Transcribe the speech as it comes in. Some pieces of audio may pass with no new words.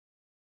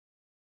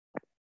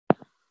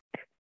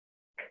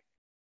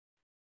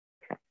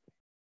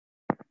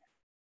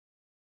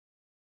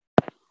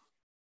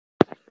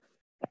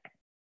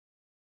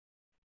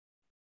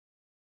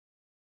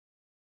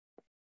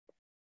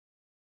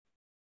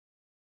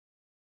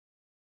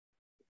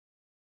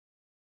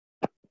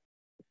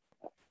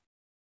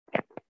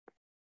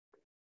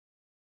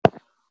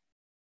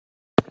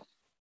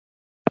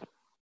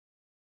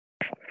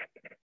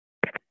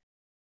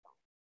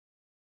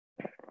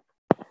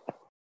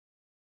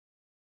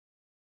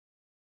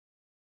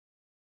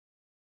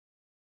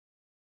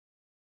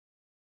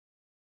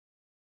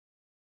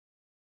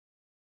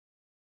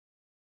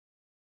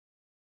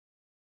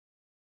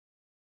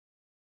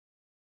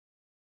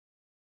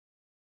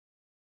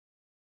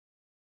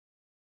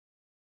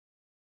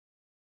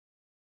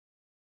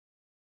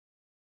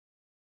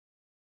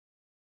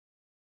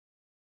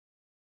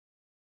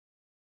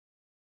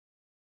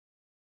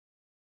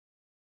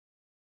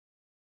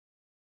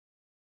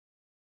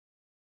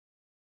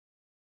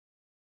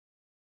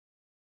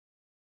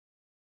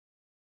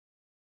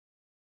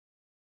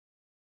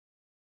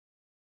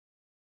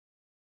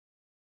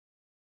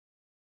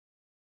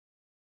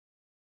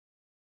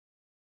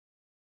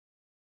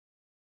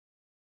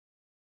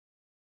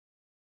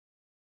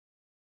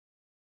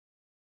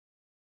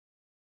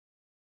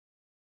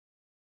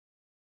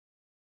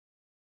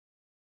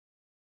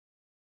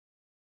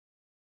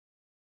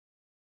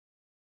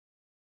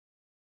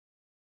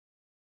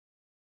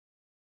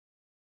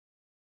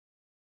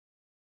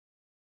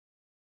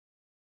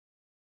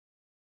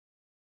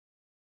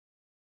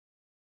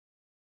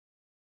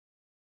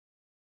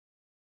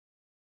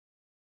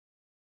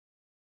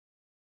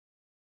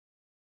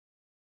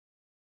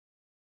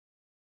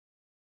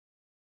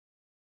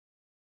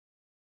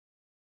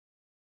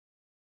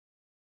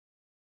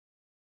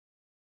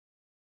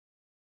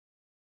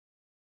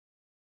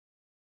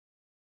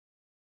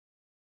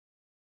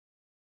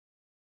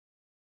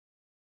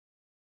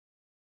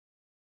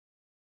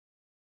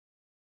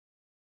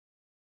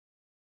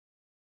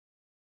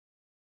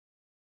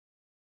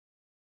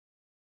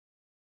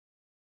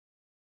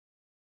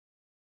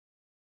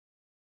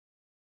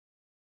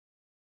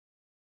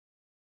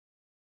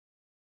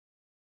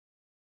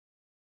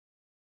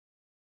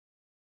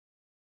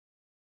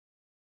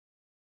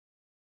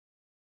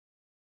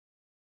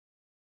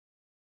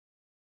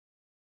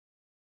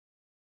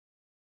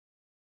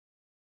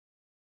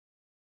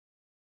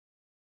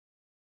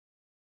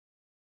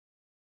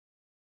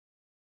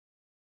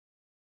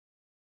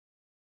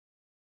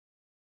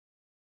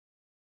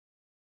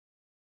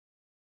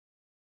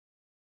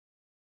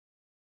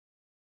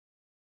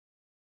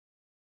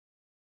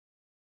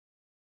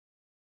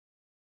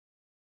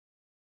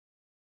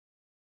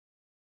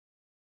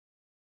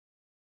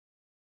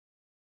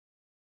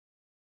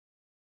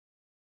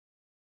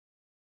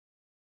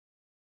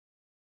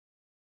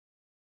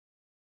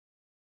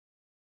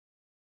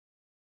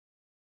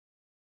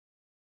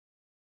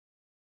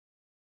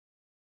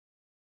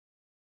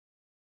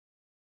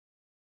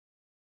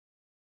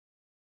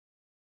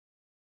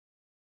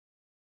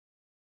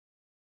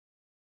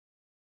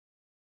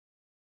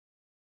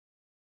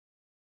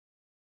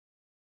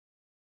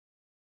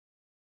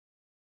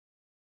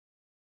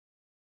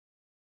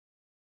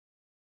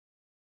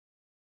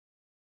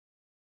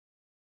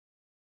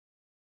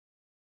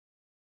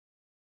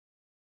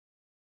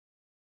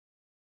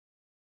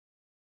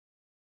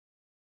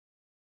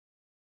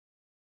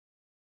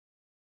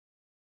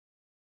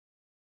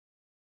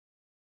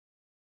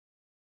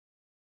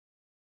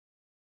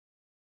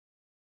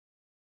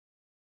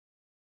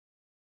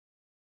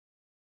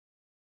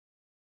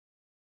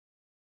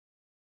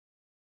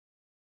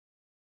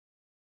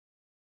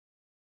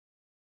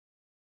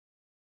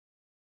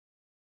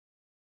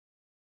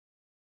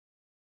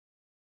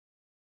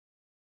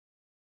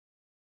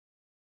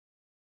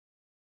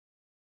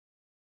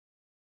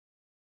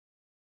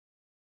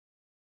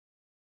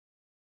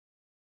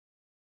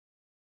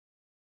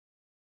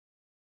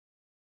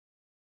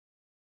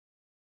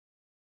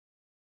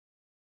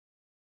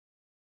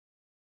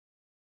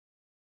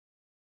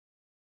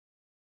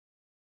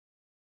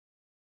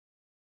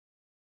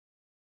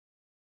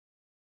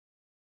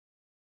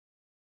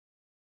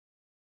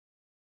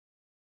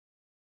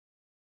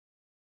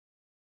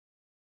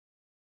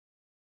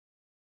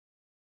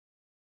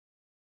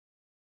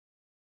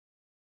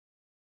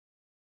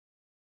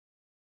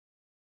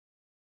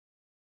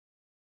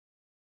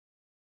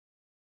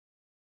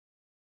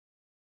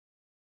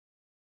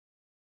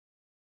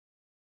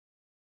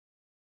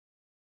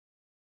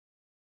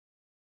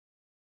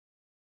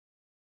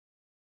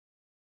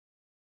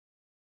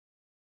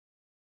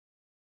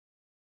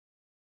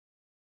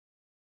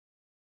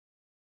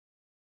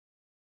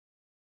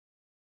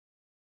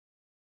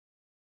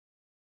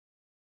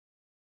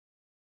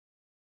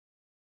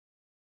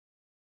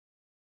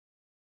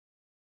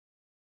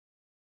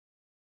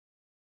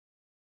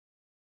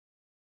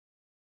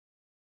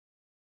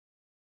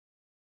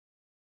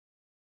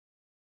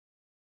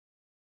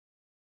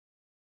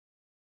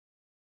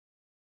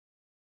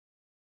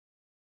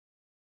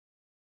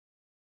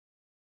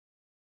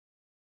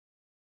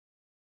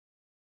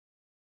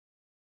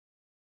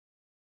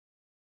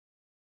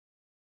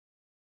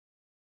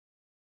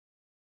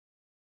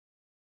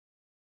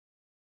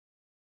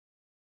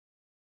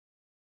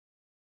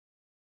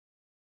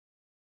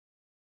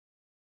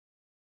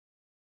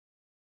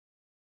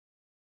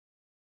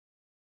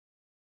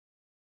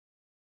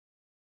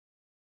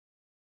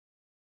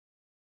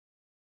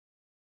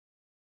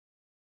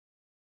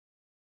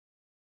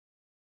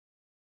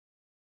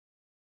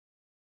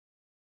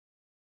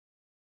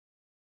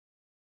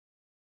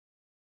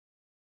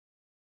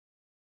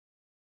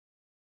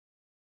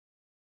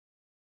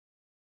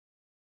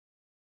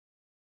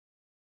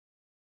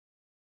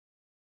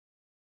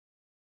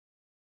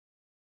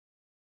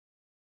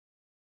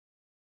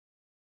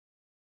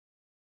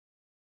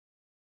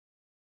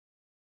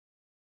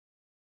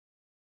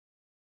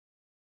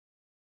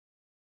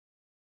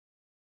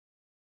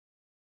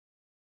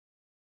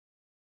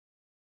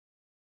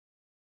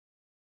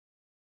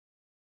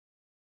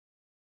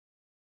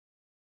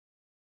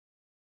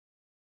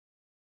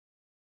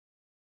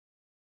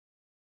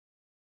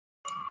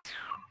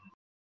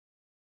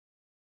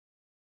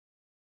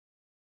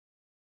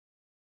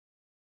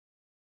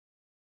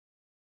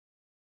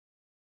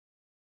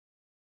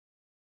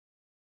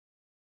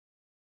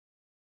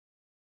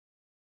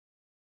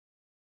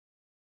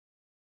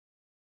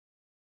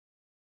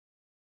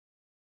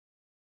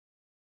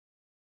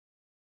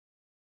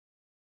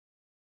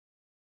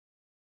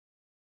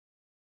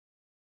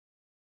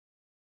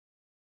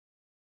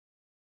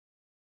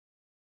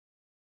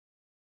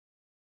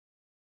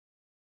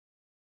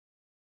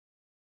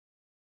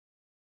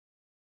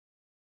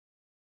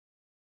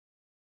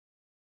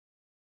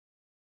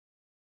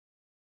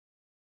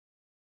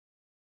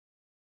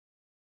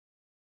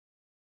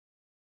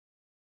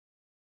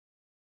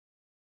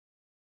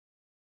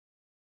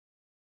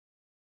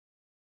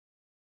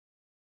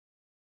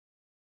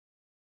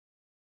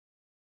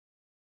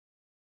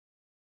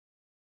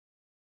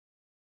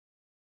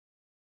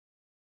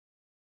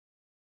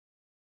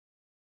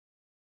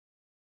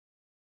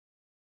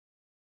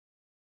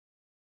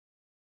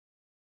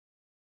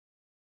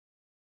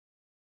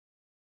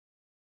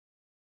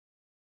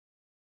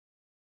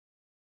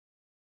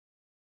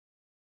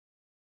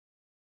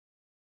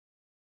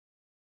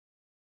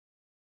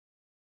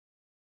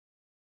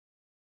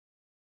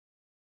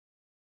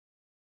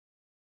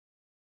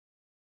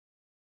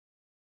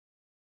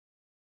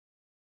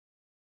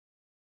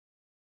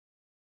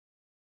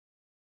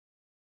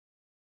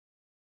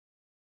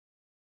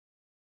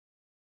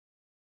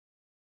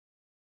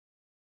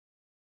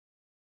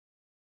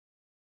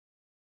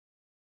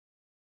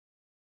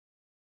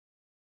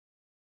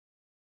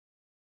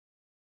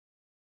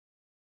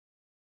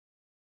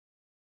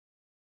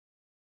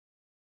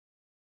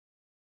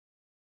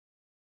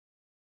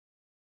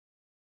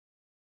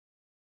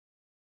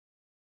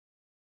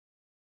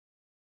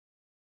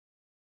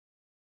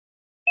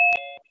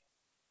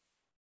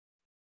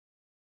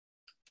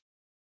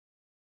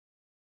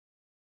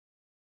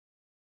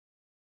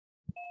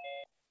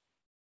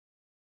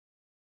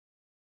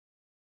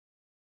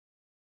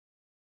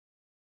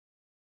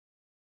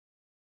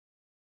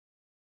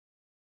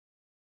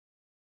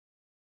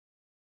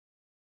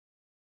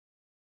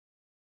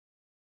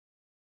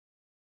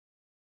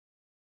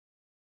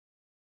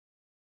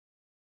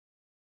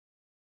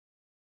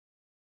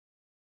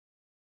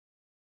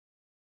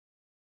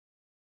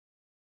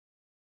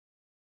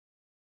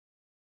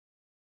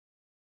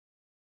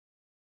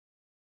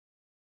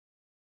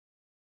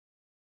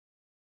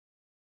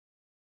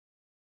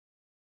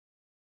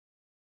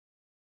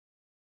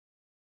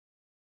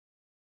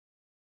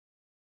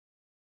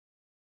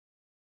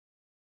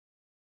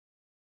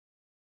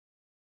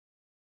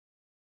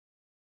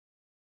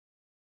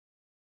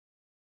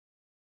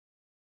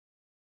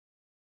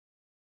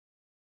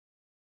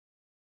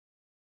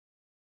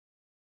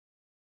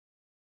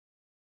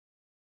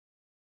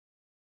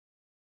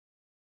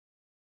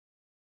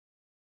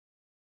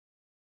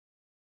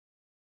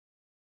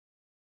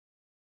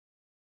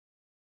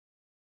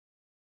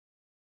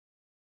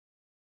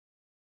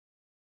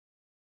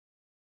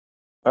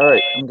All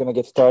right, I'm gonna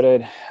get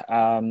started.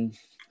 Hi,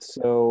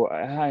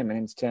 my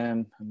name's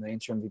Tim. I'm the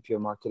interim VP of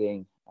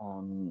marketing.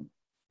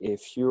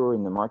 If you're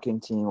in the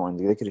marketing team or in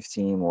the executive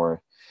team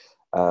or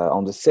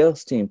on the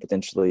sales team,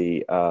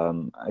 potentially,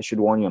 I should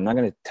warn you, I'm not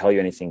going to tell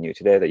you anything new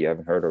today that you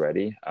haven't heard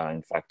already.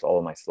 In fact, all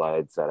of my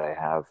slides that I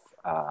have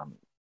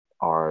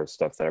are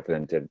stuff that I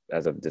presented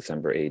as of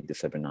December 8,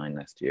 December 9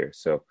 last year.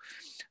 So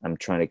I'm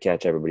trying to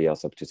catch everybody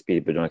else up to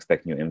speed, but don't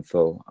expect new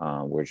info.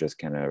 We're just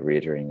kind of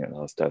reiterating a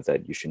lot of stuff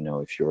that you should know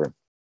if you're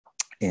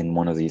in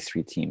one of these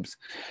three teams.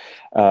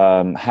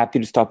 Happy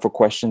to stop for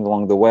questions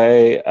along the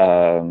way.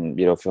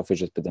 Feel free to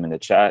just put them in the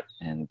chat.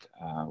 And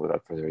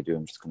without further ado,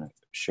 I'm just going to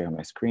share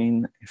my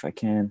screen if I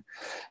can,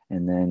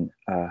 and then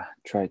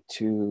try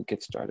to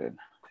get started.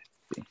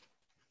 Let's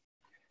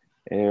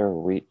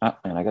see.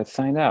 And I got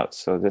signed out.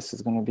 So this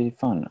is going to be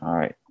fun. All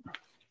right.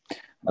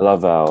 I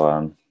love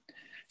how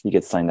you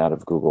get signed out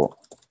of Google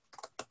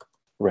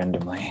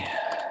randomly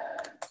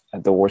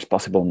at the worst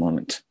possible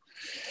moment.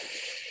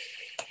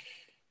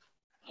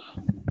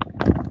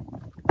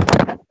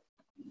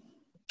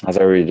 How's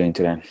everybody doing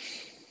today?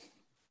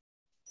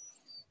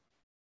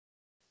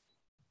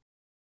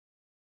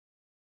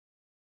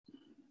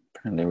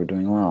 Apparently we're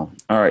doing well.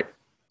 All right,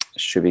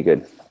 should be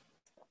good.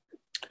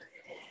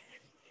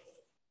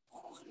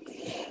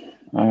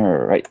 All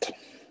right.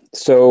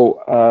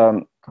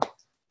 So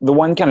the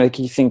one kind of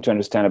key thing to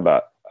understand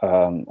about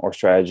our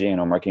strategy and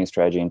our marketing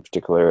strategy in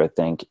particular, I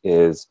think,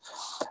 is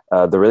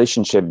the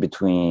relationship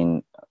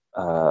between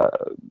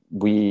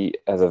we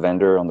as a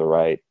vendor on the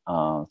right,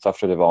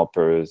 software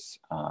developers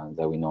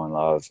that we know and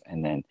love,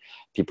 and then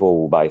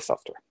people who buy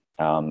software.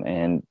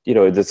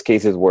 There's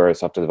cases where a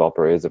software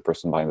developer is the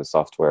person buying the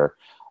software,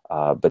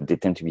 but they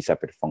tend to be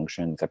separate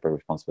functions, separate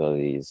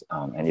responsibilities,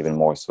 and even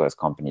more so as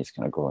companies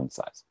kind of grow in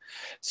size.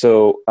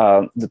 So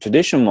the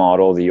traditional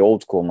model, the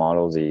old school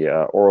model, the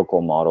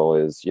Oracle model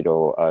is,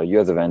 you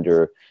as a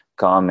vendor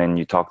come and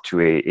you talk to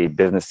a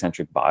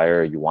business-centric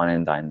buyer, you wine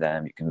and dine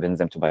them, you convince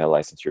them to buy a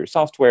license to your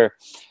software,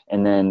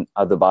 and then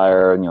the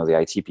buyer, the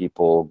IT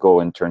people go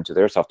and turn to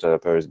their software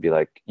developers, be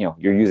like,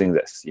 you're using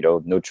this,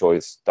 no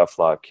choice, tough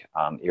luck,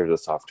 here's the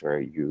software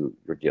you're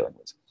dealing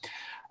with.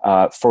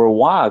 For a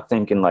while, I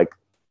think in late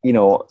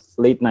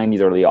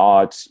 90s, early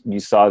aughts, you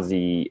saw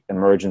the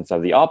emergence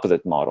of the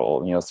opposite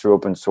model, through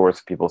open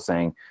source, people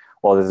saying,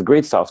 well, there's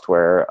great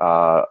software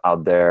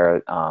out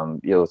there,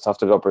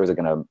 software developers are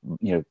going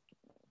to,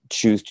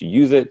 choose to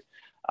use it.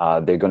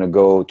 They're going to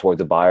go towards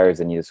the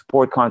buyers and need a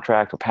support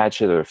contract or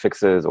patches or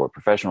fixes or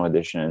professional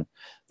edition.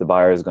 The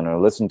buyer is going to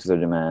listen to their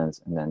demands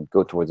and then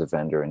go towards a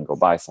vendor and go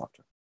buy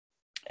software.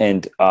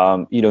 And,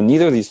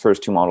 neither of these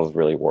first two models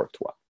really worked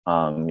well.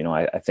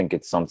 I think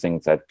it's something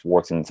that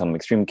works in some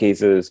extreme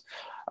cases,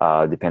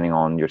 depending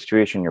on your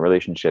situation, your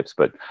relationships,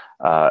 but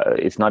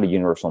it's not a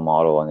universal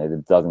model and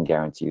it doesn't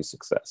guarantee you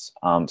success.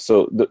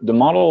 So the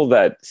model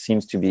that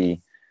seems to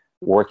be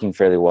working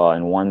fairly well,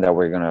 and one that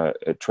we're going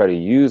to try to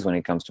use when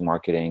it comes to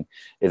marketing,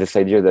 is this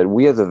idea that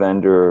we as a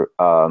vendor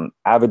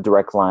have a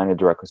direct line, a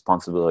direct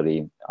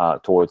responsibility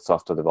towards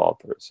software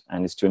developers,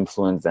 and is to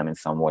influence them in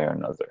some way or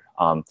another,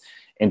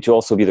 and to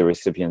also be the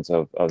recipients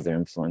of their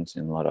influence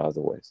in a lot of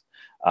other ways.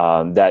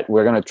 That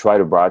we're going to try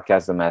to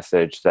broadcast the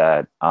message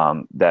that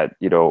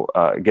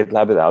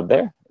GitLab is out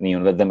there,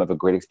 and let them have a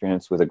great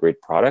experience with a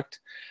great product,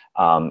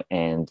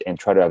 and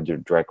try to have a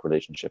direct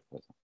relationship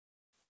with them.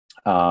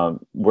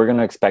 We're going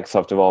to expect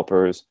software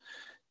developers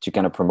to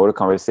kind of promote a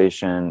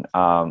conversation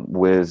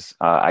with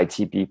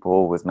IT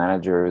people, with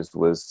managers,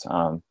 with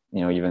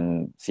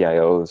even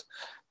CIOs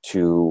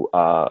to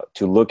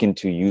look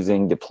into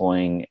using,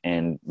 deploying,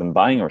 and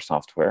buying our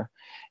software.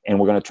 And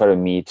we're going to try to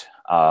meet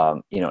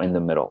in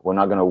the middle. We're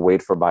not going to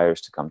wait for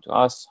buyers to come to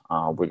us.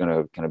 We're going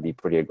to kind of be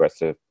pretty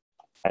aggressive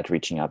at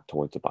reaching out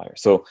towards the buyer.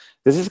 So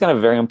this is kind of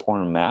a very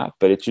important map,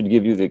 but it should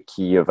give you the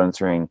key of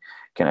answering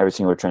kind of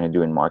everything we're trying to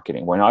do in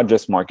marketing. We're not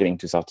just marketing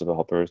to software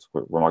developers.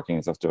 We're marketing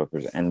to software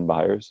developers and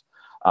buyers.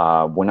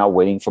 We're not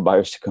waiting for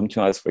buyers to come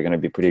to us. We're going to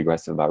be pretty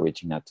aggressive about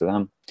reaching out to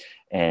them.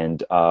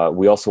 And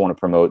we also want to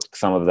promote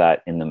some of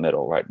that in the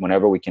middle, right?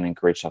 Whenever we can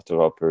encourage software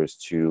developers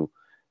to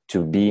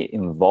be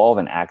involved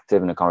and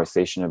active in a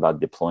conversation about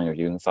deploying or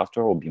using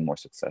software, we'll be more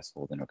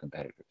successful than our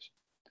competitors.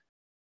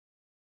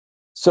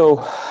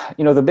 So,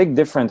 the big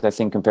difference, I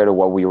think, compared to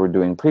what we were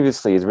doing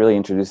previously is really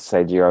introduce this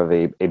idea of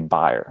a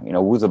buyer.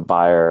 Who's a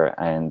buyer,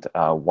 and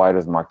why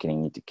does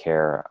marketing need to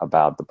care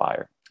about the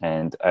buyer?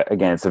 And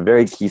again, it's a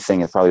very key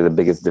thing. It's probably the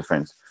biggest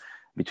difference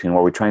between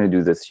what we're trying to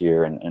do this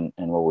year and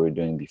what we were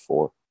doing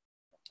before.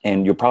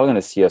 And you're probably going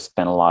to see us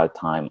spend a lot of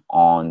time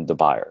on the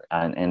buyer.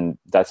 And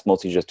that's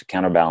mostly just to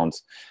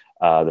counterbalance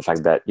the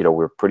fact that,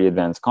 we're a pretty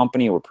advanced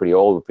company, we're pretty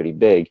old, we're pretty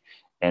big,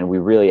 and we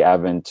really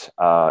haven't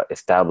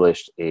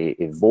established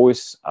a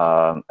voice,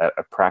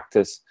 a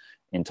practice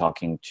in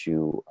talking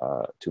to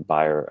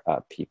buyer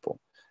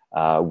people.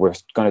 We're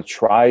going to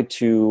try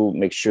to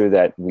make sure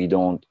that we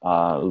don't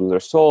lose our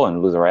soul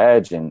and lose our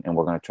edge, and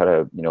we're going to try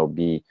to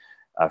be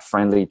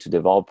friendly to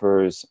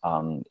developers.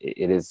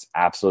 It is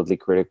absolutely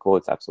critical.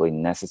 It's absolutely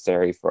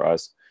necessary for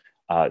us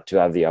to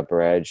have the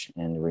upper edge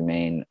and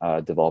remain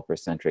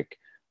developer-centric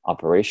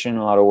operation in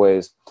a lot of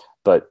ways.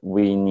 But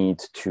we need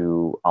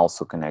to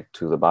also connect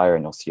to the buyer,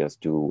 and you'll see us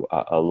do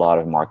a lot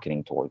of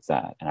marketing towards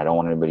that. And I don't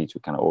want anybody to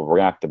kind of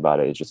overreact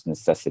about it. It's just a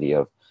necessity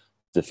of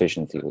the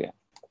efficiency we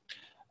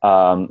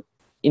have.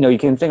 You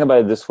can think about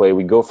it this way.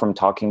 We go from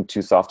talking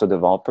to software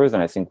developers,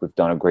 and I think we've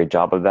done a great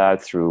job of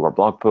that through our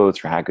blog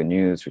posts, through Hacker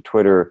News, through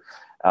Twitter,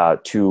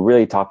 to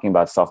really talking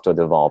about software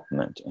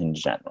development in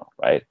general,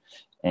 right?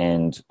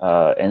 And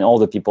all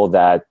the people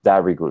that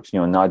regroups,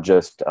 not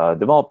just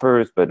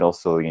developers, but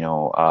also,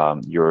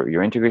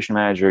 your integration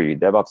manager, your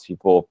DevOps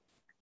people,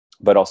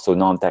 but also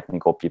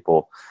non-technical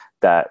people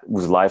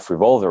whose life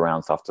revolves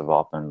around software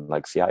development,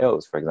 like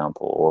CIOs, for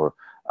example, or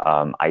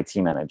IT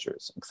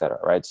managers, et cetera,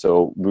 right?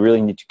 So we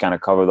really need to kind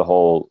of cover the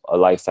whole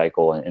life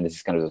cycle, and this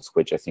is kind of the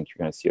switch I think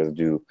you're going to see us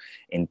do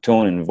in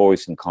tone and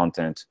voice and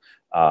content,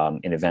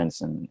 in events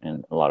and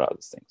a lot of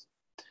other things.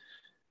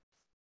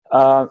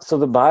 So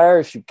the buyer,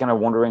 if you're kind of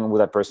wondering who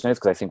that person is,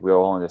 because I think we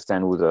all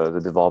understand who the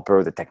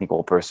developer, the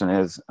technical person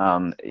is,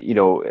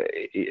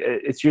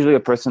 it's usually a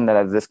person that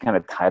has this kind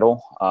of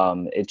title.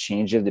 It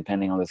changes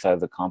depending on the size of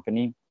the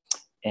company.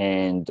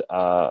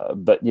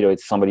 But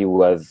it's somebody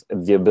who has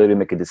the ability to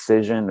make a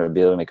decision, or the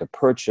ability to make a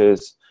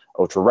purchase,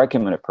 or to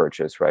recommend a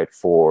purchase, right,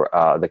 for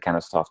the kind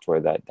of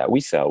software that we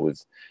sell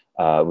with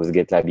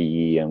GitLab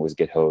EE and with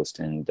GitHost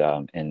and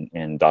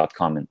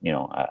 .com, and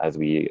as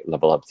we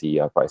level up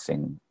the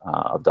pricing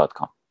of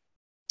 .com.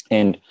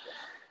 And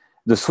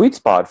the sweet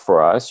spot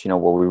for us,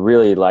 what we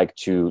really like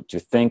to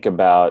think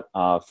about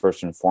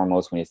first and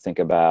foremost when you think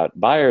about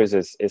buyers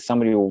is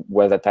somebody who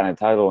has that kind of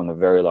title in a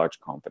very large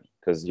company,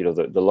 because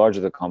the larger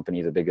the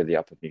company, the bigger the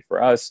opportunity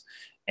for us.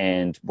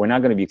 And we're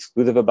not going to be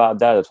exclusive about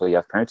that. That's why you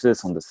have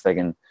parenthesis on the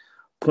second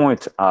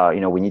point.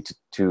 We need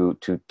to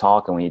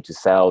talk, and we need to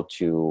sell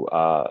to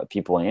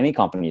people in any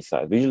company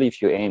size. Usually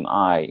if you aim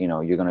high,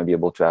 you're going to be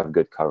able to have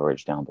good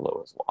coverage down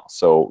below as well.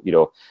 So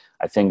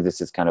I think this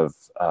is kind of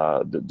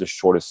the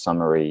shortest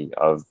summary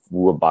of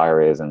who a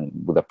buyer is and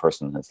who the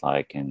person is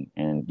like, and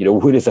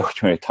who it is that we're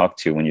trying to talk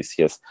to when you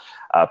see us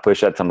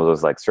push out some of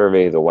those like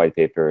surveys or white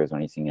papers or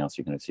anything else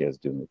you're going to see us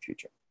do in the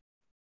future.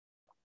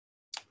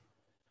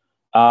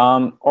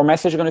 Our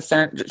message is going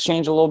to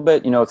change a little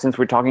bit, since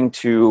we're talking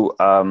to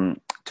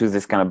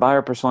this kind of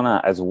buyer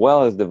persona as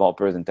well as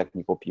developers and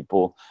technical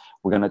people.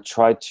 We're going to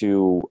try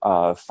to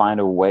find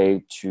a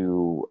way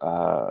to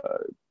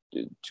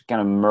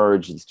kind of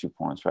merge these 2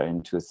 points, right,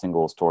 into a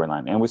single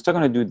storyline. And we're still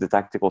going to do the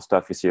tactical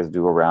stuff you see us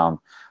do around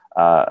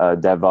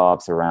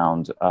DevOps,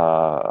 around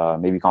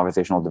maybe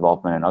conversational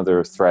development and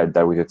other threads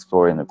that we've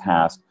explored in the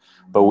past.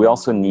 But we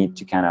also need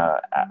to kind of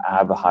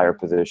have a higher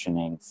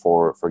positioning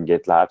for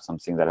GitLab,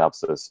 something that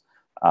helps us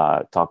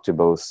talk to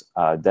both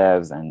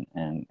devs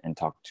and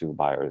talk to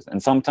buyers.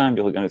 And sometimes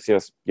you're going to see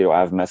us,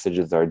 have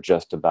messages that are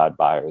just about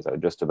buyers, that are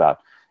just about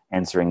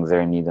answering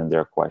their needs and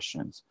their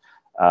questions.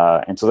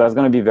 And so that's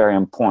going to be very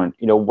important.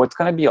 What's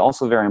going to be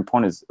also very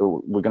important is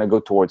we're going to go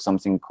towards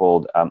something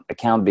called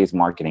account-based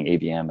marketing,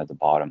 ABM, at the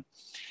bottom.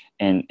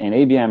 And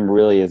ABM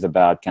really is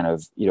about kind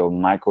of,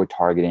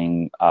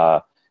 micro-targeting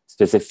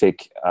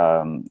specific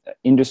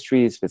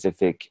industries,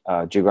 specific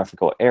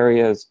geographical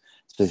areas,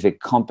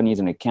 specific companies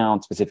and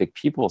accounts, specific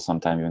people,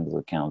 sometimes even those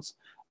accounts,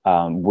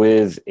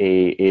 with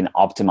an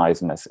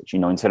optimized message.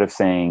 Instead of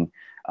saying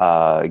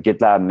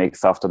GitLab makes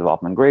software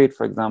development great,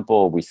 for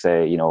example, we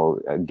say,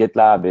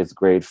 GitLab is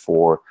great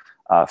for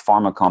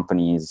pharma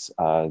companies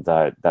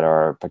that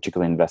are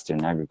particularly invested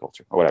in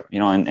agriculture or whatever,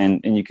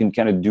 and you can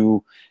kind of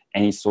do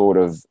any sort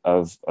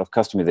of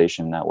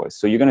customization that way.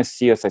 So you're going to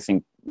see us, I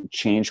think,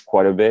 change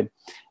quite a bit,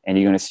 and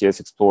you're going to see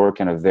us explore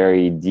kind of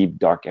very deep,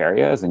 dark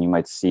areas, and you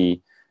might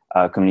see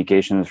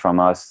communications from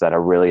us that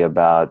are really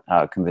about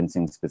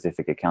convincing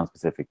specific accounts,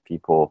 specific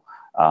people,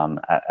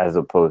 as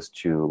opposed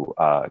to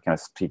kind of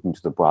speaking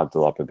to the broad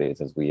developer base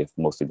as we have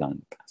mostly done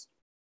in the past.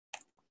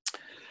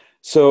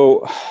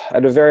 So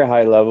at a very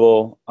high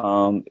level,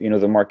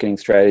 the marketing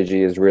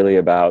strategy is really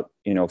about,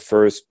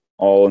 first,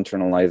 all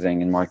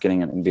internalizing and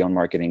marketing and beyond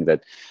marketing,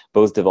 that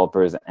both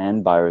developers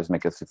and buyers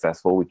make us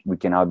successful. We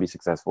cannot be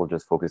successful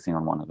just focusing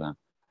on one of them.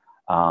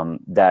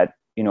 That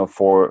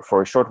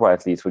for a short while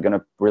at least, we're going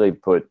to really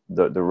put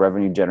the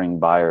revenue generating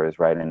buyers,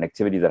 right, and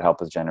activities that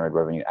help us generate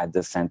revenue at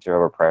the center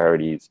of our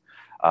priorities.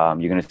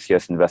 You're going to see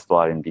us invest a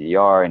lot in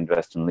BDR,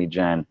 invest in lead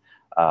gen,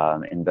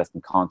 invest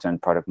in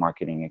content, product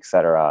marketing, et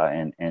cetera.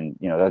 And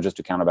that's just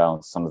to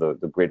counterbalance some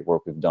of the great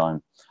work we've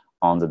done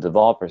on the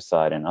developer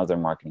side and other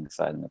marketing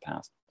side in the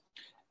past.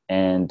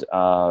 And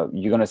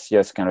you're going to see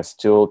us kind of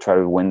still try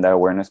to win that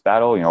awareness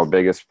battle. Our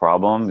biggest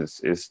problem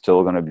is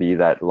still going to be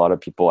that a lot of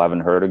people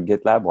haven't heard of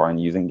GitLab or aren't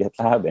using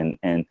GitLab,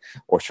 and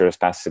or sure as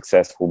past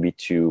success will be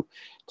to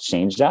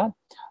change that.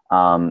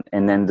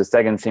 And then the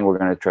second thing we're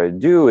going to try to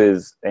do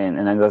is,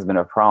 and that's been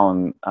a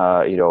problem,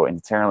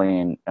 internally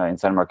and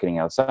inside marketing,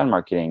 outside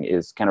marketing,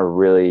 is kind of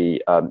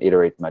really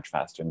iterate much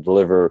faster and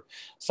deliver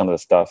some of the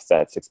stuff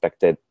that's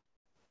expected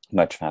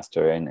much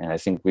faster. And I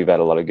think we've had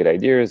a lot of good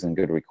ideas and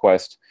good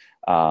requests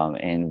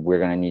and we're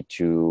going to need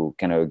to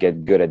kind of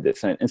get good at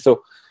this. And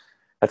so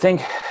I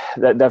think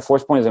that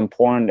fourth point is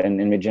important, and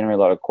may generate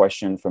a lot of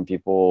questions from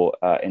people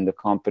in the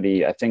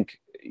company. I think,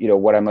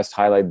 what I must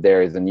highlight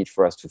there is the need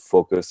for us to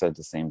focus at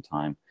the same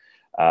time.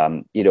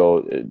 The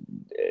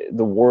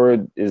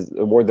words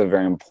are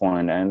very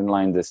important. I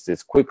underline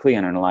this quickly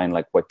and underline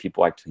like what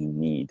people actually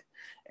need.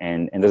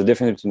 And there's a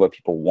difference between what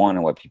people want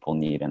and what people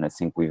need. And I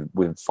think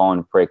we've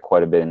fallen prey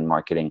quite a bit in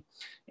marketing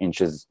in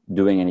just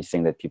doing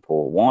anything that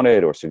people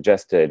wanted or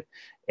suggested.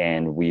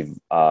 And we've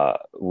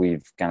kind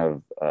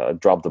of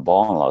dropped the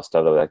ball on a lot of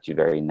stuff that was actually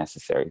very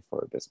necessary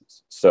for a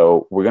business.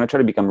 So we're going to try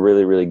to become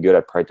really, really good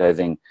at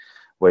prioritizing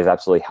what is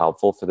absolutely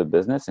helpful for the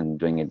business and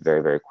doing it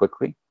very, very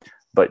quickly.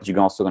 But you're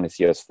also going to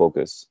see us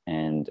focus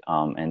and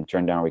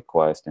turn down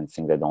requests and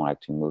things that don't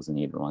actually move the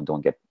needle and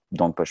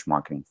don't push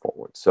marketing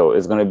forward. So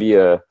it's going to be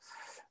a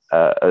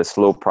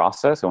slow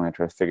process. I'm going to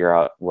try to figure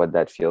out what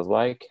that feels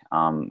like.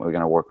 We're going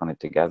to work on it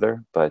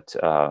together, but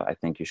I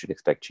think you should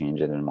expect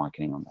changes in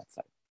marketing on that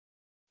side.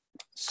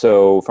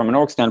 So from an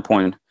org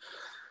standpoint,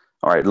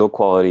 all right, low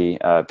quality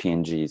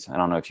PNGs. I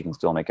don't know if you can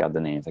still make out the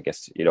names. I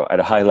guess, at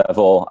a high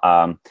level,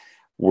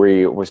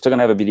 we're still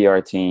gonna have a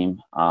BDR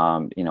team.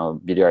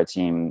 BDR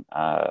team,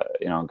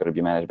 going to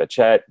be managed by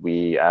Chet.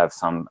 We have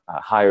some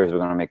hires we're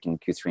going to make in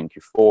Q3 and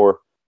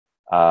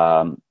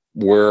Q4.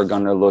 We're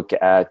going to look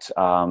at,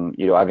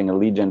 having a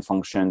lead gen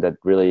function that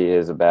really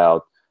is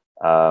about,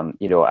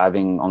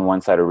 having on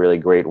one side a really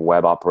great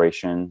web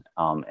operation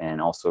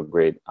and also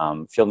great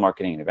field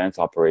marketing and events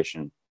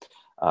operation.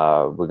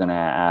 We're going to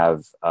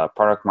have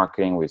product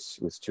marketing with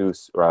two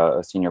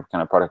senior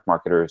kind of product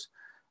marketers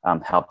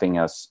helping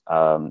us,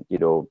 have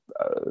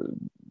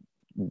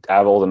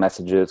all the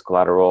messages,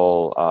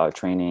 collateral,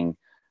 training,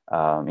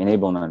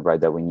 enablement, right,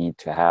 that we need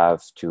to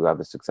have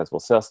a successful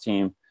sales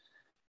team.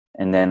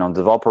 And then on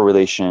developer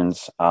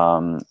relations,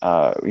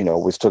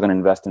 we're still going to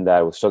invest in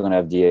that. We're still going to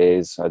have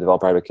DAs,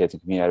 developer advocates,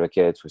 and community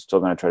advocates. We're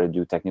still going to try to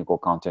do technical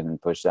content and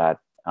push that.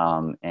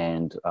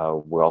 And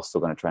we're also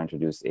going to try to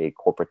introduce a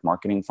corporate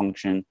marketing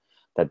function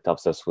that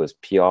helps us with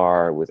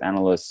PR, with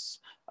analysts,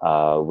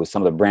 with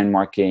some of the brand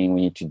marketing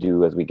we need to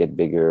do as we get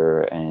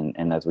bigger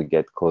and as we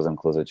get closer and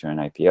closer to an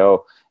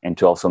IPO, and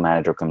to also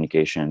manage our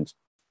communications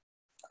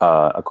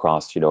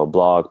across,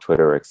 blog,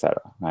 Twitter, etc.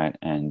 Right,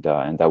 and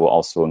that will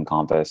also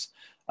encompass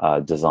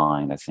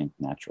design, I think,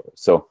 naturally.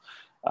 So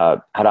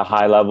at a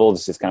high level,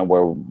 this is kind of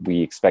where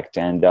we expect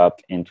to end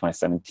up in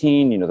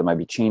 2017. There might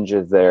be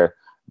changes there,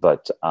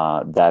 but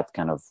that's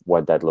kind of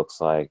what that looks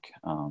like.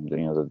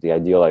 The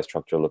idealized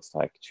structure looks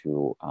like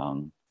to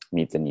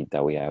meet the need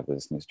that we have with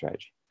this new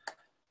strategy.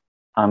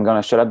 I'm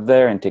going to shut up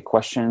there and take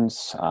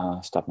questions,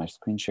 stop my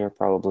screen share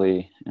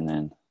probably, and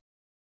then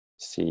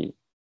see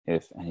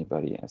if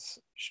anybody has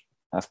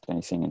asked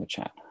anything in the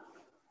chat.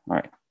 All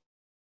right.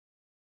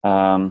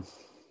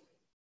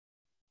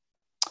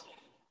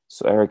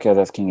 So Erica is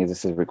asking if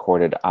this is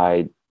recorded.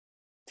 I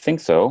think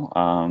so.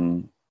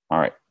 All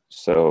right.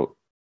 So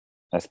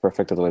that's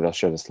perfect. Otherwise, I'll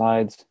share the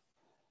slides.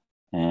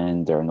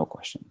 And there are no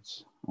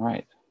questions. All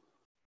right.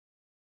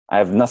 I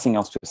have nothing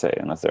else to say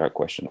unless there are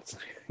questions.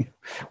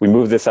 We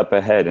moved this up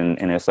ahead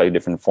in a slightly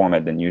different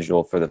format than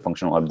usual for the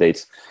functional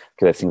updates,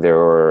 because I think there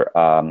were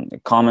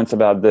comments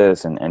about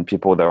this and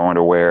people that weren't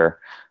aware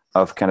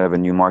of kind of a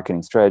new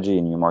marketing strategy,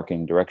 a new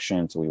marketing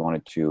direction. So we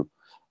wanted to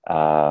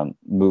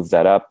move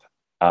that up.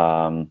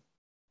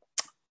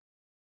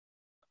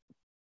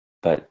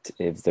 But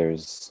if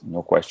there's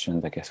no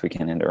questions, I guess we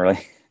can end early.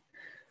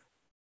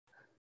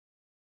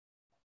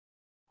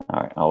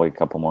 All right, I'll wait a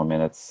couple more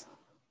minutes.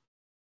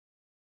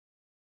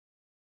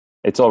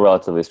 It's all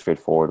relatively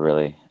straightforward,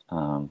 really,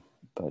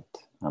 but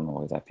I'm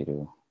always happy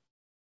to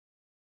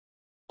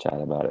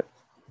chat about it.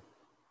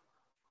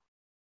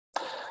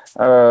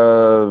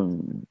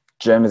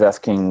 Jem is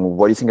asking,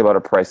 what do you think about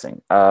our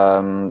pricing?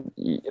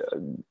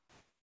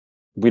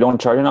 We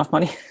don't charge enough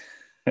money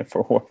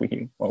for what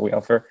we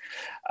offer,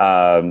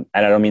 and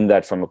I don't mean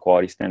that from a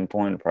quality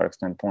standpoint, a product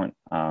standpoint.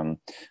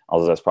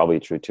 Although that's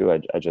probably true too. I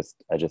just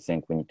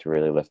think we need to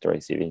really lift our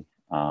ACV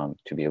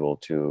to be able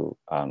to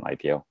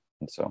IPO,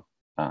 and so.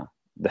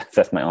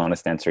 That's my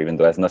honest answer, even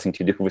though it has nothing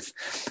to do with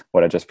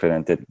what I just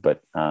presented.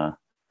 But I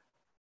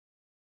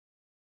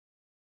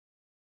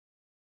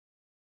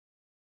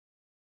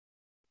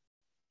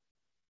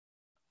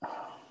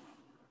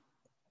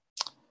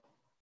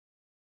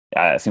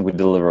think we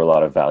deliver a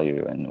lot of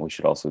value, and we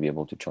should also be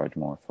able to charge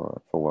more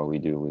for what we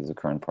do with the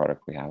current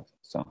product we have.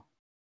 So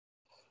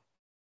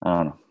I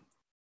don't know.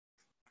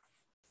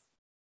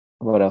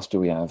 What else do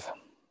we have?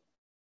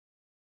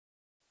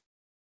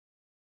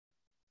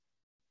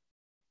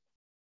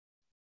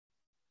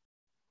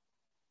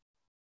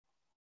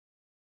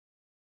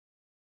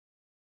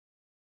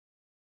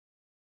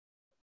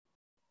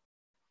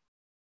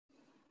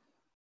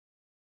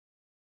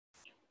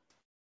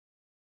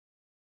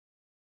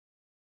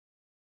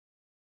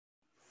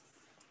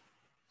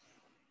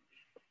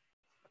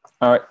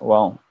 All right.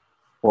 Well,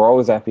 we're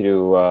always happy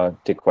to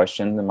take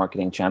questions in the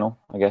marketing channel,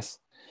 I guess.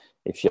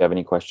 If you have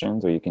any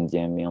questions, or you can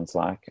DM me on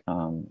Slack.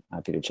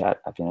 Happy to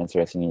chat, happy to answer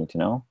anything you need to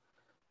know.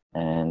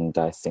 And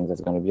I think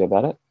that's going to be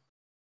about it.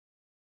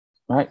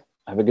 All right.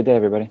 Have a good day,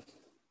 everybody.